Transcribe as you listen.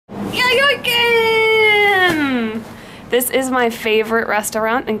Yayoiken! This is my favorite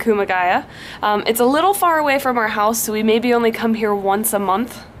restaurant in Kumagaya. It's a little far away from our house, so we maybe only come here once a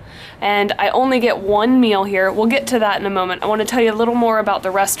month. And I only get one meal here. We'll get to that in a moment. I want to tell you a little more about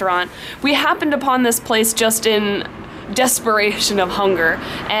the restaurant. We happened upon this place just in desperation of hunger,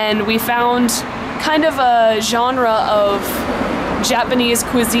 and we found kind of a genre of Japanese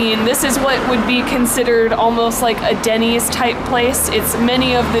cuisine. This is what would be considered almost like a Denny's type place. It's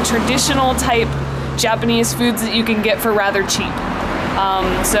many of the traditional type Japanese foods that you can get for rather cheap.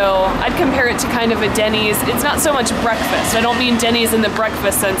 So I'd compare it to kind of a Denny's. It's not so much breakfast. I don't mean Denny's in the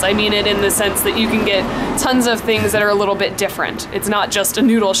breakfast sense. I mean it in the sense that you can get tons of things that are a little bit different. It's not just a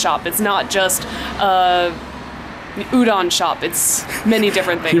noodle shop. It's not just a udon shop. It's many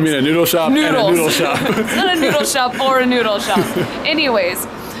different things. You mean a noodle shop Noodles. and a noodle shop? It's not a noodle shop or a noodle shop. Anyways,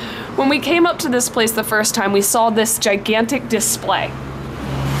 when we came up to this place the first time, we saw this gigantic display.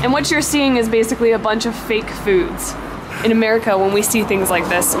 And what you're seeing is basically a bunch of fake foods. In America, when we see things like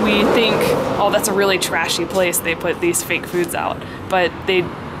this, we think, oh, that's a really trashy place. They put these fake foods out. But they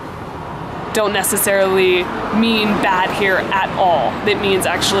don't necessarily mean bad here at all. It means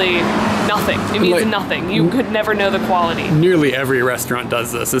actually nothing. It means like, nothing. You could never know the quality. Nearly every restaurant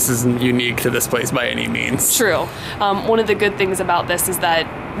does this. This isn't unique to this place by any means. True. One of the good things about this is that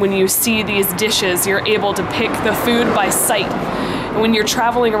when you see these dishes, you're able to pick the food by sight. When you're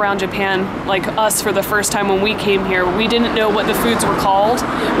traveling around Japan, like us for the first time when we came here, we didn't know what the foods were called.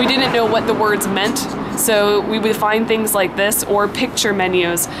 We didn't know what the words meant. So we would find things like this or picture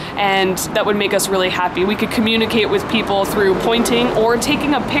menus, and that would make us really happy. We could communicate with people through pointing or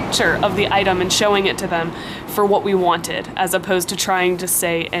taking a picture of the item and showing it to them for what we wanted, as opposed to trying to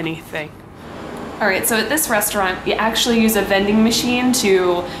say anything. All right, so at this restaurant, you actually use a vending machine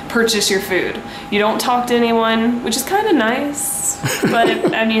to purchase your food. You don't talk to anyone, which is kind of nice,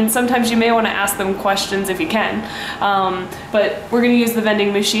 but I mean, sometimes you may want to ask them questions if you can. But we're gonna use the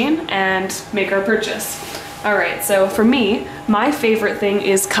vending machine and make our purchase. All right, so for me, my favorite thing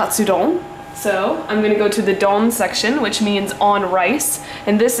is katsudon. So I'm gonna go to the don section, which means on rice,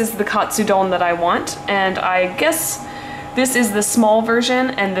 and this is the katsudon that I want, and I guess this is the small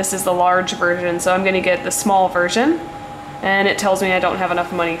version and this is the large version, so I'm gonna get the small version, and it tells me I don't have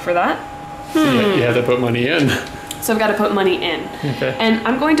enough money for that. So you have to put money in. So I've got to put money in. Okay. And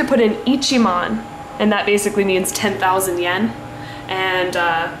I'm going to put in ichiman, and that basically means 10,000 yen. And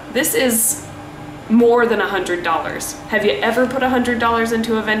this is more than $100. Have you ever put $100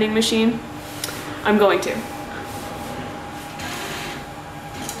 into a vending machine? I'm going to.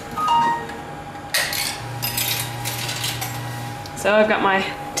 So I've got my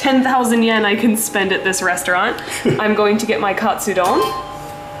 10,000 yen I can spend at this restaurant. I'm going to get my katsudon.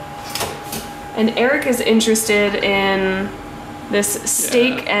 And Eric is interested in this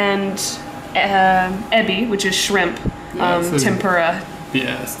steak and ebi, which is shrimp, tempura.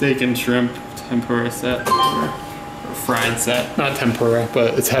 Yeah, steak and shrimp tempura set, or fried set. Not tempura,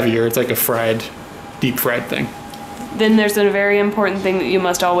 but it's heavier. It's like a fried, deep fried thing. Then there's a very important thing that you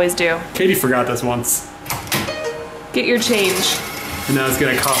must always do. Katie forgot this once. Get your change. And now it's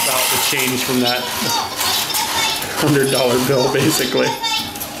gonna cough out the change from that $100 bill, basically.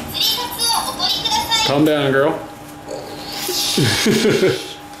 Calm down, girl.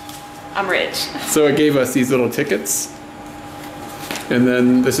 I'm rich. So it gave us these little tickets. And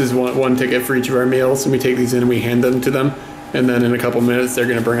then this is one ticket for each of our meals, and we take these in and we hand them to them. And then in a couple minutes, they're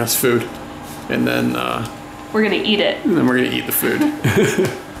gonna bring us food. And then we're gonna eat it. And then we're gonna eat the food.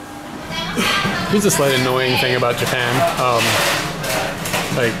 Here's a slight annoying thing about Japan.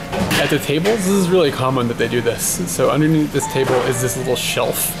 Like at the tables, this is really common that they do this. So underneath this table is this little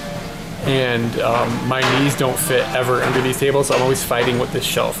shelf. And my knees don't fit ever under these tables, so I'm always fighting with this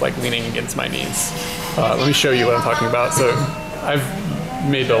shelf, like leaning against my knees. Let me show you what I'm talking about. So I've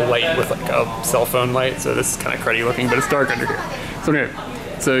made a light with like a cell phone light, so this is kind of cruddy looking, but it's dark under here. So anyway,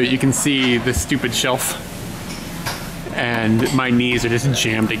 so you can see this stupid shelf, and my knees are just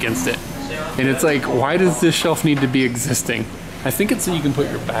jammed against it. And it's like, why does this shelf need to be existing? I think it's so you can put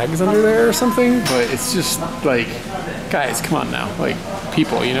your bags under there or something, but it's just like, guys, come on now, like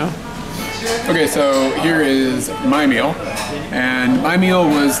people, you know? Okay, so here is my meal, and my meal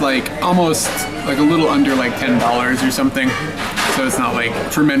was like almost like a little under like $10 or something, so it's not like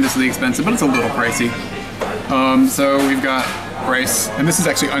tremendously expensive, but it's a little pricey. So we've got rice, and this is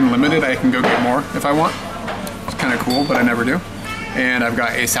actually unlimited. I can go get more if I want. It's kind of cool, but I never do. And I've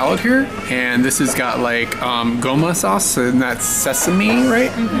got a salad here, and this has got like goma sauce, and that's sesame,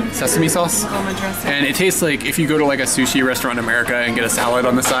 right? Mm-hmm. Sesame sauce. Goma dressing. And it tastes like if you go to like a sushi restaurant in America and get a salad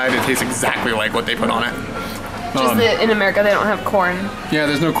on the side, it tastes exactly like what they put on it. Just that in America they don't have corn. Yeah,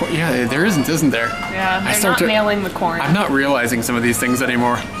 there's no corn. Yeah, there isn't there? Yeah, they're not nailing the corn. I'm not realizing some of these things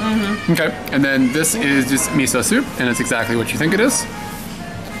anymore. Okay, and then this is just miso soup, and it's exactly what you think it is.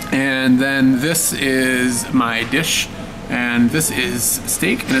 And then this is my dish, and this is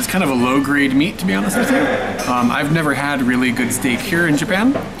steak, and it's kind of a low-grade meat, to be honest with you. I've never had really good steak here in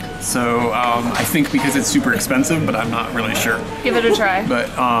Japan, so I think because it's super expensive, but I'm not really sure. Give it a try. But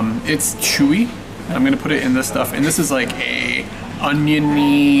it's chewy. I'm gonna put it in this stuff, and this is like a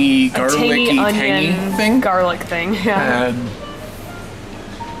oniony, garlicky, tangy thing. Garlic thing, yeah. And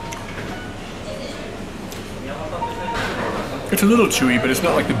it's a little chewy, but it's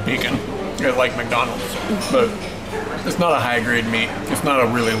not like the bacon like McDonald's. But it's not a high-grade meat. It's not a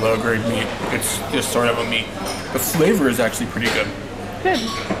really low-grade meat. It's just sort of a meat. The flavor is actually pretty good. Good.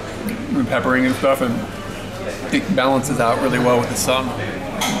 The peppering and stuff, and it balances out really well with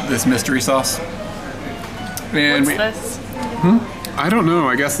this mystery sauce. And what's this? I don't know.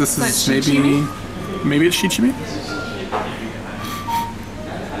 I guess this is maybe it's shichimi.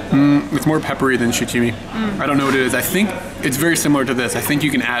 It's more peppery than shichimi. I don't know what it is. I think it's very similar to this. I think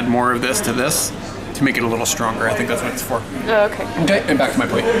you can add more of this to make it a little stronger. I think that's what it's for. Oh, okay. Okay, and back to my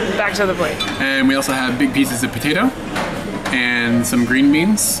plate. Back to the plate. And we also have big pieces of potato and some green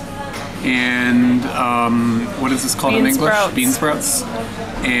beans and what is this called in English? Sprouts. Bean sprouts.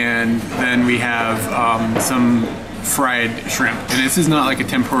 And then we have some fried shrimp. And this is not like a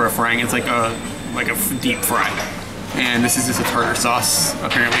tempura frying. It's like a deep fry. And this is just a tartar sauce.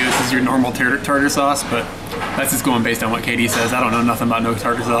 Apparently this is your normal tartar sauce, but that's just going based on what Katie says. I don't know nothing about no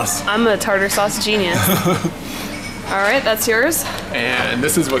tartar sauce. I'm a tartar sauce genius. All right, that's yours. And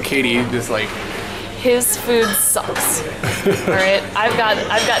this is what Katie is like. His food sucks. All right, I've got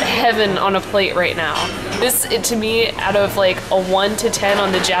heaven on a plate right now. This, to me, out of like a 1 to 10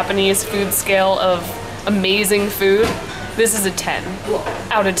 on the Japanese food scale of amazing food, this is a 10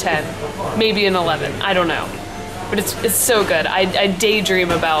 out of 10, maybe an 11. I don't know, but it's so good. I daydream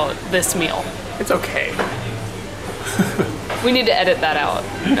about this meal. It's okay. We need to edit that out.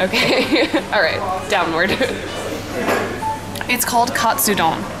 Okay. All right, downward. It's called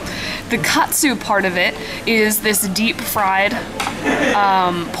katsudon. The katsu part of it is this deep fried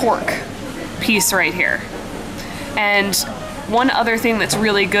pork piece right here. And one other thing that's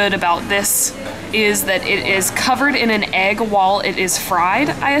really good about this is that it is covered in an egg while it is fried,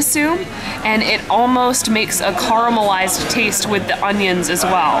 I assume, and it almost makes a caramelized taste with the onions as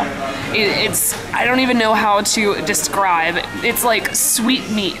well. It's, I don't even know how to describe, it's like sweet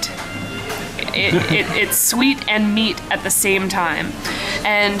meat. It's sweet and meat at the same time.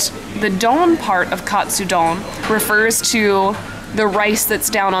 And the don part of katsudon refers to the rice that's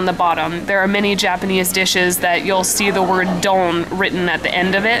down on the bottom. There are many Japanese dishes that you'll see the word don written at the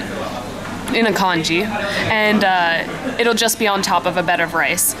end of it in a kanji, and it'll just be on top of a bed of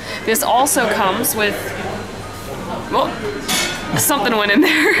rice. This also comes with, well, something went in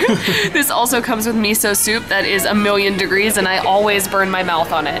there. This also comes with miso soup that is 1,000,000 degrees, and I always burn my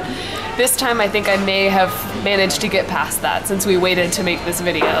mouth on it. This time I think I may have managed to get past that since we waited to make this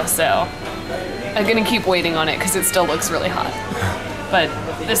video, so I'm gonna keep waiting on it because it still looks really hot. But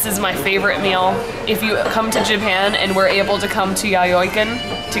this is my favorite meal. If you come to Japan and we're able to come to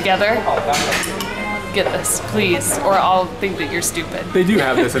Yayoiken together, get this, please, or I'll think that you're stupid. They do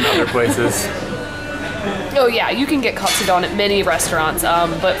have this in other places. Oh yeah, you can get katsudon at many restaurants,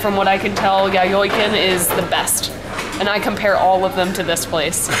 but from what I can tell, Yayoiken is the best. And I compare all of them to this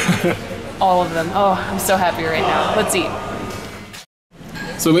place. All of them. Oh, I'm so happy right now. Let's eat.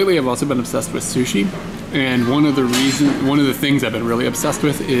 So lately I've also been obsessed with sushi, and one of the things I've been really obsessed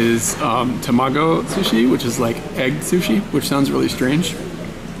with is tamago sushi, which is like egg sushi, which sounds really strange,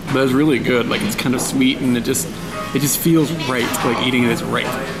 but it's really good. Like, it's kind of sweet, and it just feels right, like eating it is right.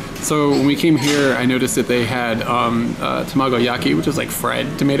 So when we came here, I noticed that they had tamago yaki, which is like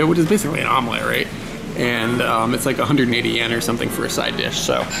fried tomato, which is basically an omelet, right? And it's like 180 yen or something for a side dish.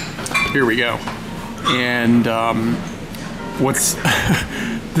 So here we go. And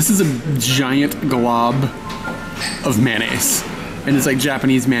this is a giant glob of mayonnaise, and it's like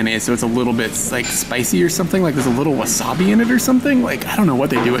Japanese mayonnaise, so it's a little bit like spicy or something. Like, there's a little wasabi in it or something. Like, I don't know what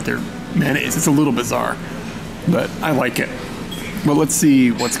they do with their mayonnaise. It's a little bizarre, but I like it. But let's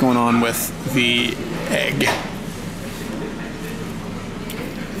see what's going on with the egg.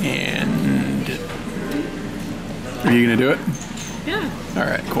 And are you gonna do it? Yeah. All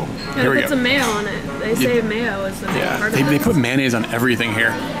right, cool. Yeah, here we go. Put some mayo on it. They say mayo is the main part of it. They put mayonnaise on everything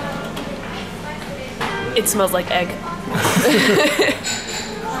here. It smells like egg.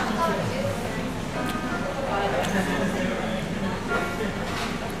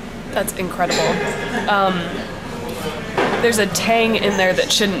 That's incredible. there's a tang in there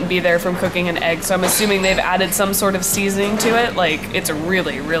that shouldn't be there from cooking an egg, so I'm assuming they've added some sort of seasoning to it. Like, it's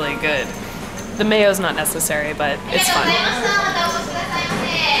really, really good. The mayo's not necessary, but it's fun.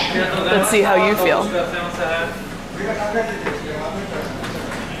 Let's see how you feel.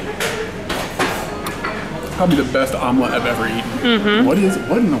 Probably the best omelet I've ever eaten. What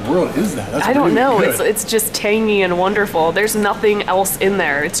in the world is that? That's I don't know. good. It's just tangy and wonderful. There's nothing else in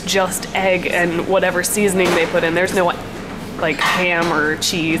there. It's just egg and whatever seasoning they put in. There's no like ham or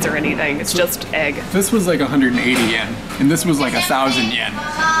cheese or anything. It's just egg. This was like 180 yen, and this was like 1,000 yen.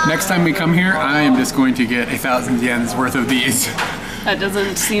 Next time we come here, I am just going to get 1,000 yen's worth of these. That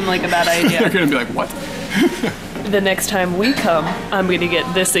doesn't seem like a bad idea. They're gonna be like, what? The next time we come, I'm gonna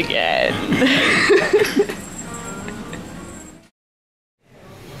get this again.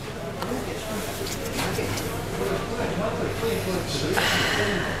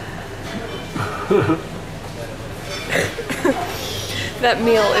 That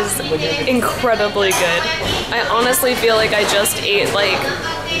meal is incredibly good. I honestly feel like I just ate like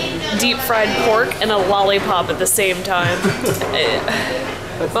deep fried pork and a lollipop at the same time.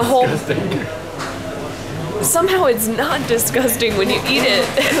 My whole somehow it's not disgusting when you eat it.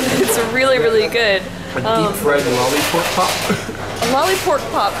 It's really, really good. A deep fried lollipop pop? A lollipop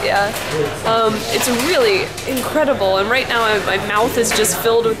pop, yeah. It's really incredible, and right now my mouth is just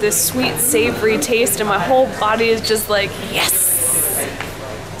filled with this sweet, savory taste, and my whole body is just like, yes!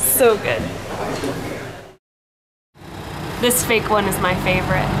 So good. This fake one is my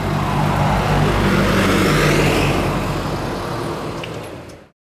favorite.